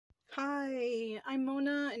Hi, I'm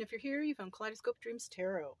Mona, and if you're here, you found Kaleidoscope Dreams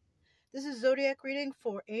Tarot. This is Zodiac reading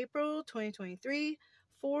for April 2023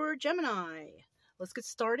 for Gemini. Let's get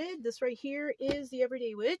started. This right here is the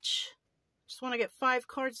Everyday Witch. Just want to get 5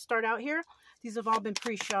 cards to start out here. These have all been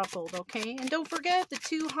pre-shuffled, okay? And don't forget, the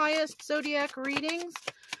 2 highest Zodiac readings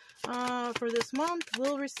for this month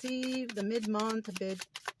will receive the mid-month bid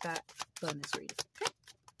back bonus reading. Okay,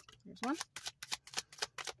 here's 1.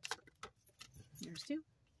 Here's 2.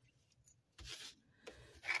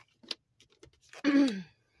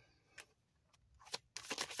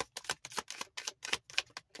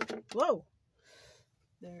 Whoa,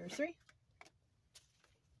 there's 3.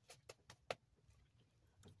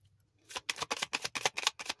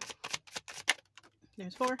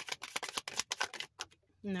 There's 4.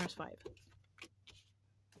 And there's 5. At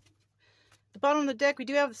the bottom of the deck, we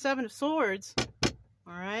do have the 7 of Swords.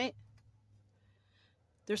 All right.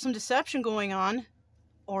 There's some deception going on,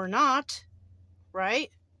 or not, right?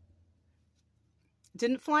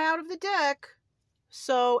 Didn't fly out of the deck,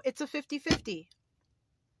 so it's a 50-50.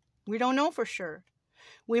 We don't know for sure.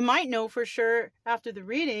 We might know for sure after the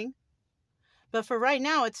reading, but for right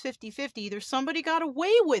now, it's 50-50. Either somebody got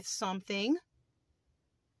away with something,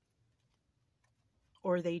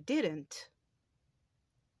 or they didn't,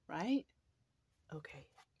 right? Okay.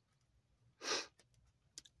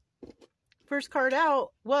 First card out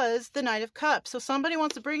was the Knight of Cups. So somebody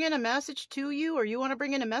wants to bring in a message to you, or you want to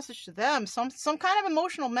bring in a message to them. Some kind of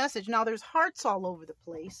emotional message. Now, there's hearts all over the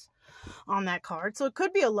place on that card. So it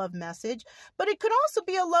could be a love message, but it could also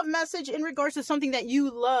be a love message in regards to something that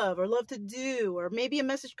you love or love to do, or maybe a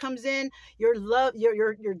message comes in, your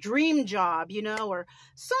dream job, you know, or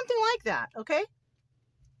something like that, okay?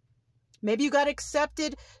 Maybe you got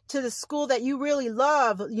accepted to the school that you really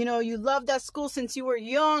love. You know, you love that school since you were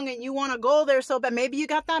young and you want to go there so bad. Maybe you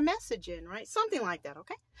got that message in, right? Something like that,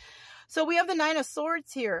 okay? So we have the 9 of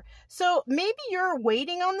Swords here. So maybe you're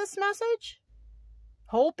waiting on this message,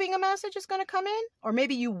 hoping a message is going to come in. Or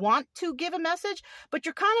maybe you want to give a message, but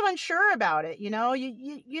you're kind of unsure about it. You know,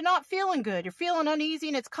 you're not feeling good. You're feeling uneasy,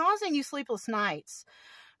 and it's causing you sleepless nights,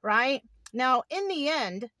 right? Now, in the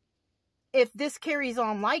end, if this carries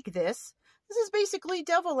on like this is basically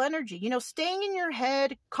devil energy. You know, staying in your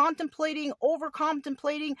head, contemplating,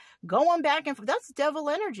 over-contemplating, going back and forth. That's devil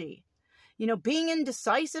energy. You know, being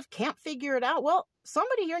indecisive, can't figure it out. Well,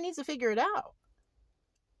 somebody here needs to figure it out.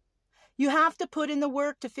 You have to put in the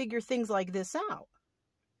work to figure things like this out,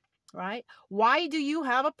 right? Why do you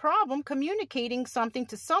have a problem communicating something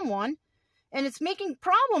to someone and it's making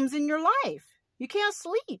problems in your life? You can't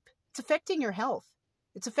sleep. It's affecting your health.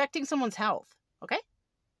 It's affecting someone's health, okay?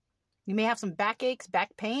 You may have some backaches, back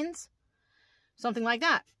pains, something like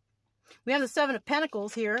that. We have the 7 of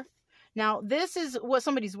Pentacles here. Now, this is what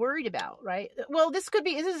somebody's worried about, right? Well, this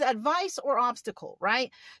is advice or obstacle,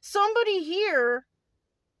 right? Somebody here,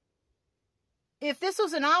 if this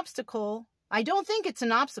was an obstacle, I don't think it's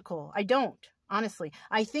an obstacle. I don't, honestly.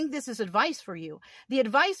 I think this is advice for you. The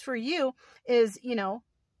advice for you is, you know,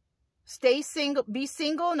 stay single, be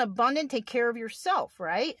single and abundant, take care of yourself,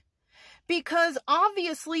 right? Because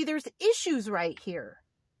obviously there's issues right here,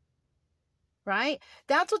 right?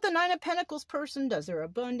 That's what the 9 of Pentacles person does. They're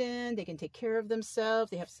abundant, they can take care of themselves,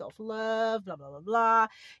 they have self-love, blah, blah, blah, blah.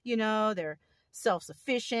 You know, they're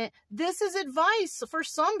self-sufficient. This is advice for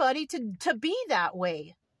somebody to be that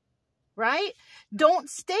way, right? Don't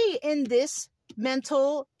stay in this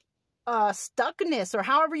mental stuckness, or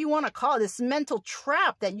however you want to call it, this mental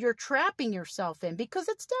trap that you're trapping yourself in, because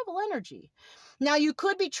it's devil energy. Now, you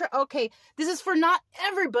could be, okay, this is for not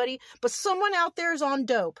everybody, but someone out there is on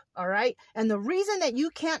dope, all right? And the reason that you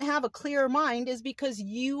can't have a clear mind is because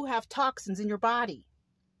you have toxins in your body.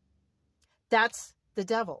 That's the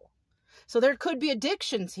devil. So there could be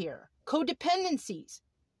addictions here, codependencies,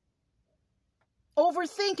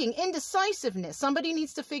 overthinking, indecisiveness. Somebody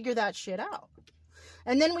needs to figure that shit out.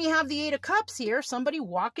 And then we have the 8 of Cups here, somebody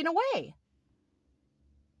walking away.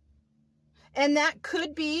 And that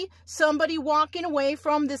could be somebody walking away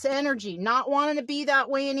from this energy, not wanting to be that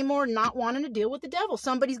way anymore, not wanting to deal with the devil.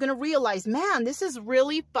 Somebody's going to realize, man, this is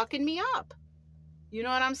really fucking me up. You know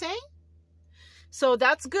what I'm saying? So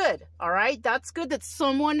that's good, all right? That's good that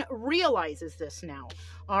someone realizes this now,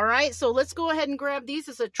 all right? So let's go ahead and grab these.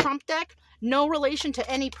 This is a trump deck, no relation to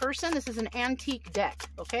any person. This is an antique deck,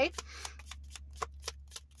 okay?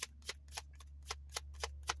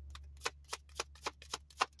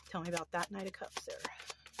 Tell me about that Knight of Cups there.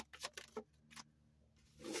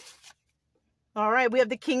 All right, we have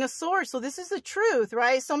the King of Swords. So this is the truth,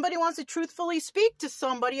 right? Somebody wants to truthfully speak to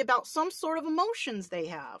somebody about some sort of emotions they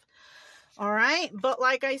have. All right. But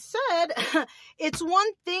like I said, it's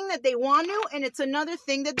one thing that they want to, and it's another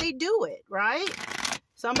thing that they do it, right?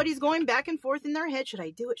 Somebody's going back and forth in their head. Should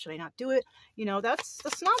I do it? Should I not do it? You know, that's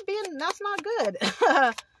not good.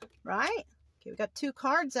 Right? Okay, we got 2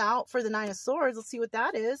 cards out for the 9 of Swords. Let's see what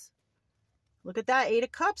that is. Look at that, 8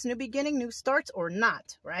 of Cups, new beginning, new starts, or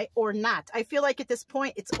not, right? Or not. I feel like at this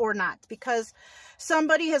point, it's or not, because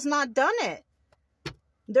somebody has not done it.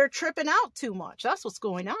 They're tripping out too much. That's what's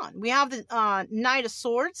going on. We have the Knight of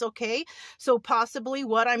Swords, okay? So possibly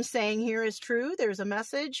what I'm saying here is true. There's a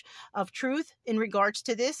message of truth in regards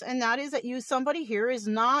to this, and that is that somebody here is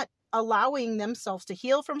not allowing themselves to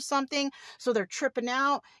heal from something, so they're tripping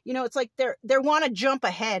out. You know, it's like they want to jump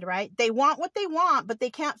ahead, right? They want what they want, but they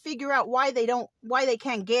can't figure out why they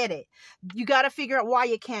can't get it. You got to figure out why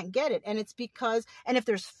you can't get it, and it's because, and if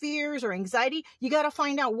there's fears or anxiety, you got to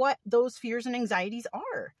find out what those fears and anxieties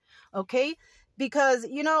are, okay? Because,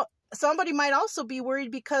 you know, somebody might also be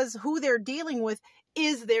worried because who they're dealing with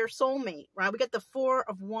is their soulmate, right? We got the 4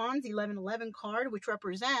 of Wands, 1111 card, which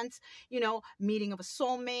represents, you know, meeting of a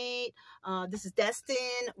soulmate. This is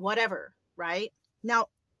destined, whatever, right? Now,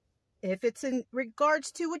 if it's in regards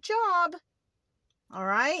to a job, all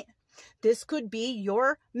right, this could be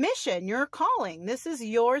your mission, your calling. This is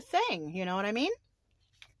your thing. You know what I mean?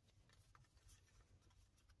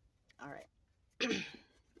 All right.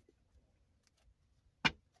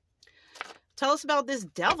 Tell us about this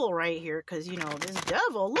devil right here, because, you know, this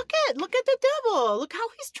devil, look at the devil. Look how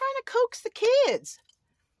he's trying to coax the kids,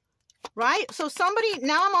 right? So somebody,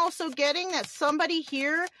 now I'm also getting that somebody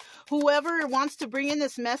here, whoever wants to bring in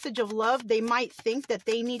this message of love, they might think that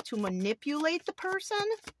they need to manipulate the person.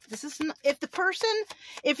 This is,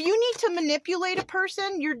 if you need to manipulate a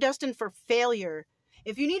person, you're destined for failure.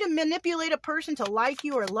 If you need to manipulate a person to like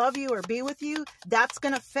you or love you or be with you, that's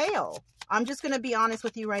going to fail. I'm just going to be honest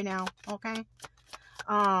with you right now, okay?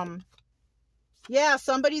 Yeah,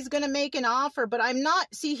 somebody's going to make an offer, but I'm not...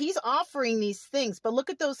 See, he's offering these things, but look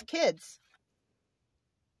at those kids.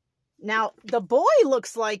 Now, the boy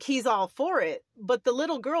looks like he's all for it, but the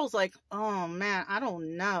little girl's like, oh, man, I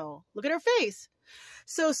don't know. Look at her face.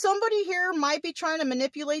 So somebody here might be trying to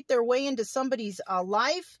manipulate their way into somebody's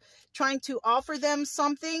life, trying to offer them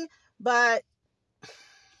something, but...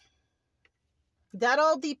 that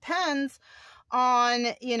all depends on,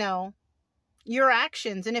 you know, your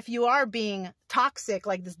actions. And if you are being toxic,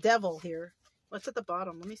 like this devil here. What's at the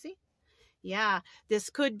bottom? Let me see. Yeah, this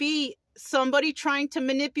could be somebody trying to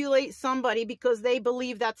manipulate somebody because they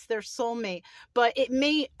believe that's their soulmate. But it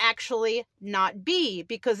may actually not be,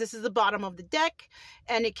 because this is the bottom of the deck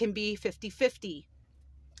and it can be 50-50.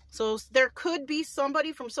 So there could be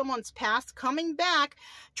somebody from someone's past coming back,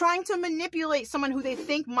 trying to manipulate someone who they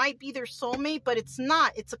think might be their soulmate, but it's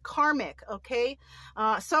not. It's a karmic, okay?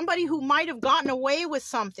 Somebody who might have gotten away with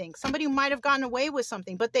something. Somebody who might have gotten away with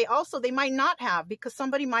something, but they might not have, because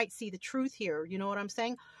somebody might see the truth here. You know what I'm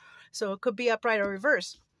saying? So it could be upright or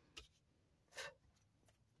reverse.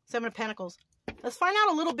 7 of Pentacles. Let's find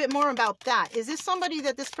out a little bit more about that. Is this somebody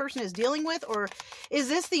that this person is dealing with, or is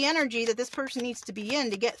this the energy that this person needs to be in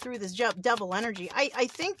to get through this devil energy? I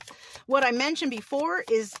think what I mentioned before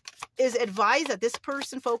is advise that this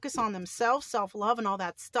person focus on themselves, self-love and all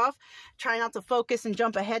that stuff. Try not to focus and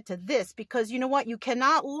jump ahead to this, because you know what? You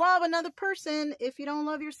cannot love another person if you don't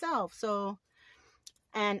love yourself. So,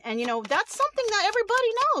 and you know, that's something that everybody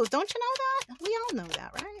knows. Don't you know that? We all know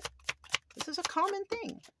that, right? This is a common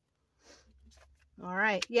thing. All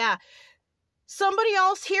right. Yeah. Somebody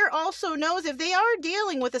else here also knows if they are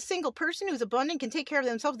dealing with a single person who's abundant, can take care of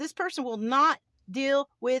themselves, this person will not deal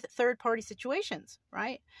with third-party situations,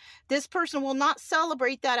 right? This person will not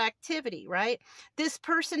celebrate that activity, right? This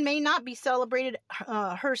person may not be celebrated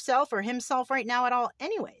herself or himself right now at all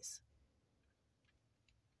anyways.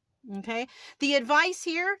 Okay. The advice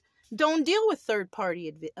here, don't deal with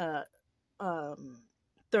third-party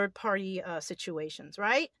situations,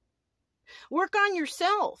 right? Work on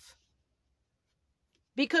yourself.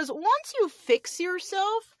 Because once you fix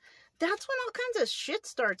yourself, that's when all kinds of shit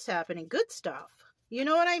starts happening. Good stuff. You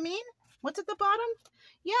know what I mean? What's at the bottom?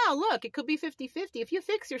 Yeah, look, it could be 50-50. If you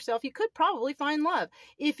fix yourself, you could probably find love.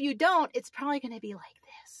 If you don't, it's probably going to be like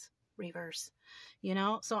this. Reverse. You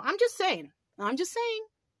know? So I'm just saying.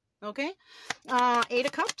 Okay? 8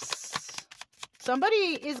 of Cups. Somebody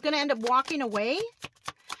is going to end up walking away.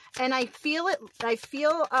 And I feel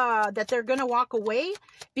that they're going to walk away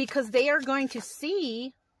because they are going to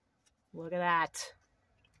see, look at that,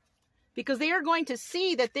 because they are going to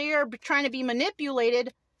see that they are trying to be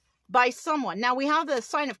manipulated by someone. Now, we have the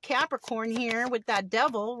sign of Capricorn here with that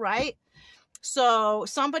devil, right? So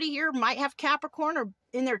somebody here might have Capricorn,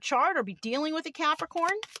 in their chart or be dealing with a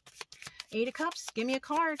Capricorn. 8 of Cups, give me a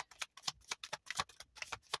card.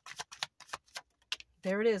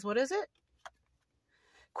 There it is. What is it?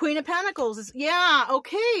 Queen of Pentacles. Yeah,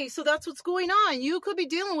 okay, so that's what's going on. You could be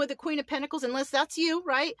dealing with the Queen of Pentacles, unless that's you,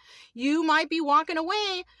 right? You might be walking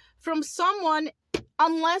away from someone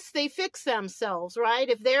unless they fix themselves, right?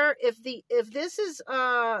 If this is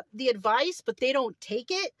the advice, but they don't take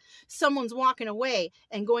it, someone's walking away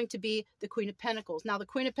and going to be the Queen of Pentacles. Now, the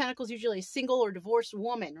Queen of Pentacles is usually a single or divorced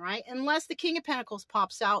woman, right? Unless the King of Pentacles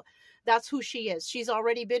pops out, that's who she is. She's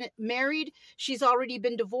already been married, she's already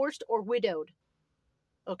been divorced or widowed.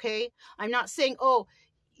 Okay, I'm not saying, oh,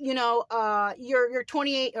 you know, you're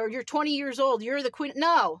 28 or you're 20 years old, you're the queen.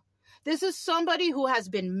 No, this is somebody who has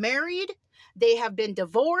been married, they have been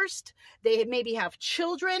divorced, they maybe have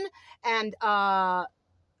children, and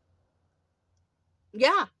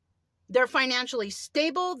yeah, they're financially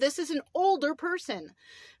stable. This is an older person,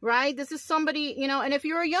 right? This is somebody, you know, and if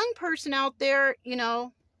you're a young person out there, you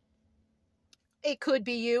know, it could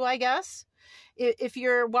be you, I guess. If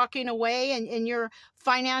you're walking away and you're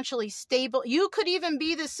financially stable, you could even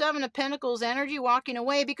be the 7 of Pentacles energy walking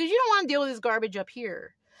away because you don't want to deal with this garbage up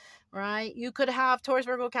here, right? You could have Taurus,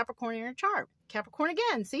 Virgo, Capricorn in your chart. Capricorn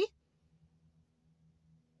again, see?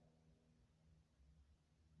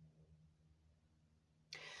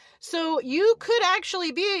 So you could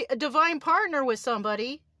actually be a divine partner with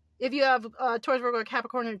somebody if you have Taurus, Virgo,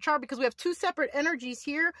 Capricorn in your chart, because we have 2 separate energies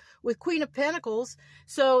here with Queen of Pentacles.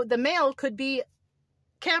 So the male could be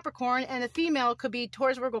Capricorn and the female could be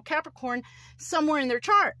Taurus, Virgo, Capricorn somewhere in their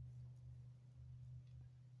chart.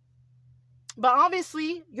 But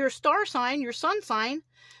obviously your star sign, your sun sign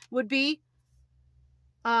would be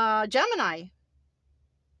Gemini,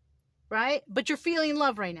 right? But you're feeling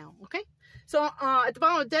love right now, okay? So at the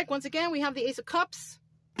bottom of the deck, once again, we have the Ace of Cups.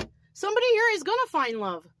 Somebody here is going to find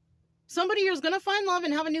love. Somebody here is going to find love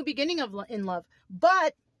and have a new beginning in love.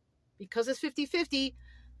 But because it's 50-50,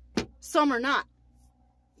 some are not.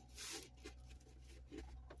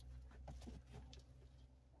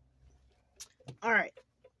 All right.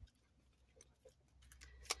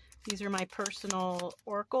 These are my personal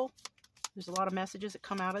oracle. There's a lot of messages that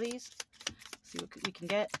come out of these. Let's see what we can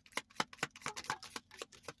get.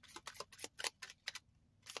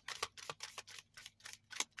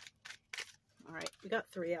 All right, we got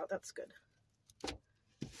 3 out. That's good.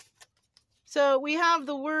 So we have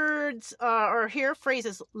the words, or here,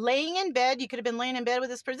 phrases, laying in bed. You could have been laying in bed with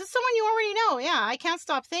this person. This is someone you already know. Yeah, I can't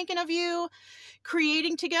stop thinking of you.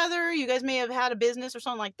 Creating together. You guys may have had a business or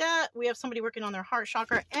something like that. We have somebody working on their heart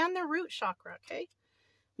chakra and their root chakra, okay?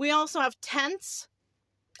 We also have tense.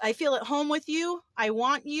 I feel at home with you. I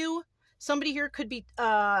want you. Somebody here could be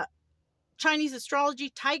Chinese astrology,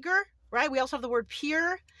 tiger, right? We also have the word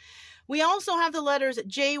pure. We also have the letters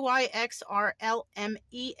J, Y, X, R, L, M,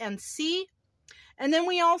 E, and C. And then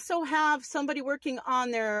we also have somebody working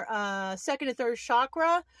on their second and third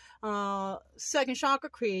chakra. Second chakra,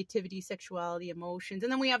 creativity, sexuality, emotions.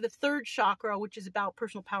 And then we have the third chakra, which is about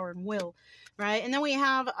personal power and will, right? And then we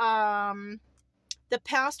have the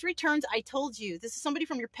past returns. I told you, this is somebody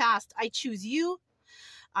from your past. I choose you.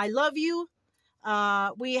 I love you.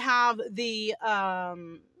 We have the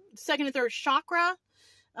second and third chakra.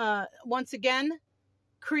 Once again,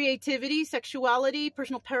 creativity, sexuality,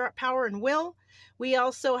 personal power and will. We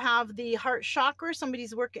also have the heart chakra.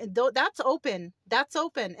 Somebody's working, that's open. That's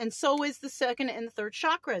open. And so is the second and the third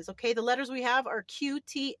chakras. Okay. The letters we have are Q,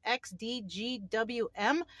 T, X, D, G, W,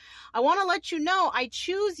 M. I want to let you know, I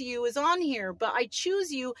choose you is on here, but I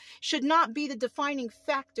choose you should not be the defining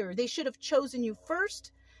factor. They should have chosen you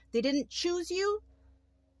first. They didn't choose you.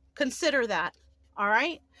 Consider that. All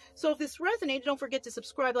right. So if this resonated, don't forget to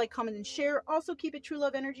subscribe, like, comment, and share. Also, keep it true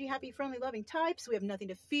love energy, happy, friendly, loving types. We have nothing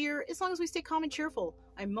to fear as long as we stay calm and cheerful.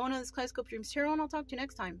 I'm Mona, this Kaleidoscope Dreams Tarot, and I'll talk to you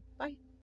next time. Bye.